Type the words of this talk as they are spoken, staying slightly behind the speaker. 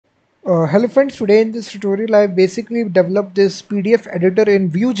Hello friends, today in this tutorial I basically developed this PDF editor in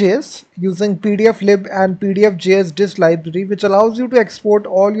Vue.js using PDFLib and PDFJS-dist library, which allows you to export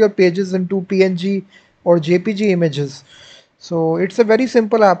all your pages into PNG or JPG images. So it's a very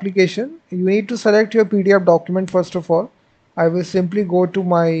simple application. You need to select your PDF document first of all. I will simply go to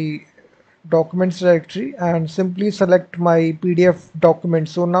my documents directory and simply select my PDF document.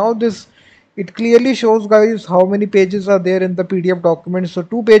 So now it clearly shows guys how many pages are there in the PDF document. So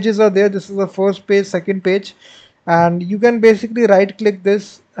 2 pages are there. This is the first page, second page, and you can basically right click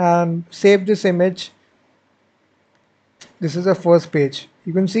this and save this image. This is the first page.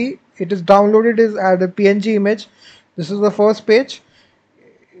 You can see it is downloaded as a PNG image. This is the first page.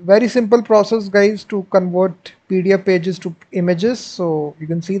 Very simple process guys to convert PDF pages to images. So you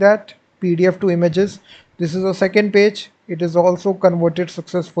can see that PDF to images. This is the second page. It is also converted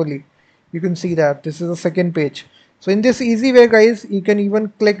successfully. You can see that this is the second page. So in this easy way guys, you can even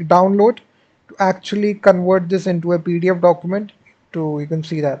click download to actually convert this into a PDF document. You can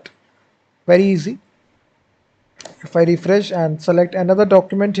see that very easy. If I refresh and select another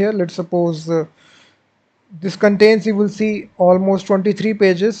document here, let's suppose this contains, you will see almost 23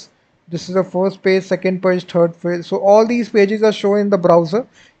 pages. This is the first page, second page, third page. So all these pages are shown in the browser.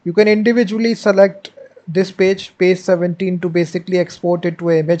 You can individually select this page, page 17, to basically export it to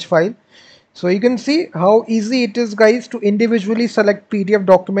an image file. So you can see how easy it is guys to individually select PDF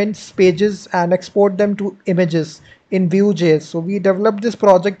documents, pages and export them to images in Vue.js. So we developed this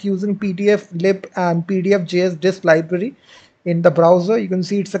project using PDFLib and PDFJS-dist library in the browser. You can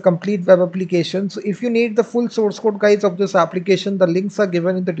see it's a complete web application. So if you need the full source code guys of this application, the links are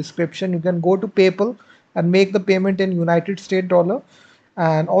given in the description. You can go to PayPal and make the payment in United States dollar.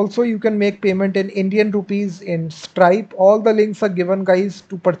 And also you can make payment in Indian rupees in Stripe. All the links are given guys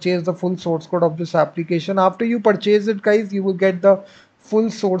to purchase the full source code of this application. After you purchase it guys, you will get the full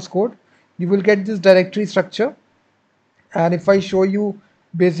source code. You will get this directory structure. And if I show you,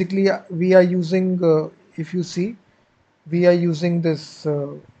 basically we are using, if you see, we are using this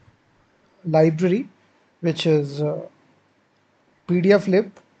library, which is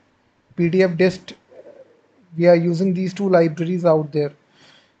PDFLib, PDFDist. We are using these two libraries out there.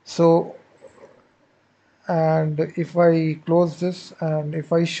 So, and if I close this and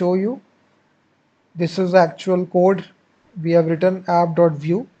if I show you, this is actual code. We have written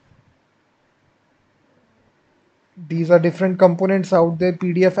app.vue. These are different components out there: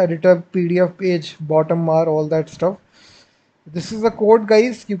 PDF editor, PDF page, bottom bar, all that stuff. This is the code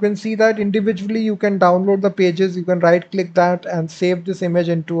guys. You can see that individually you can download the pages. You can right click that and save this image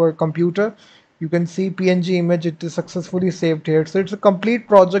into a computer. You can see PNG image, it is successfully saved here. So it's a complete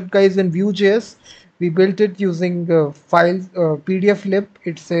project guys in Vue.js. We built it using PDFLib.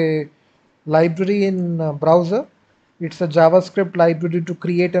 It's a library in browser. It's a JavaScript library to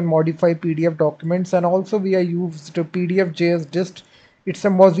create and modify PDF documents, and also we are used PDFJS-dist. It's a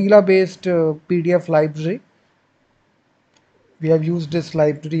Mozilla based PDF library. We have used this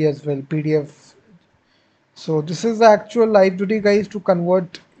library as well, PDF. So this is the actual library guys to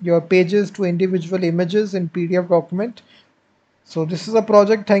convert your pages to individual images in PDF document. So this is a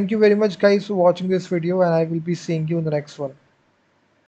project. Thank you very much guys for watching this video, and I will be seeing you in the next one.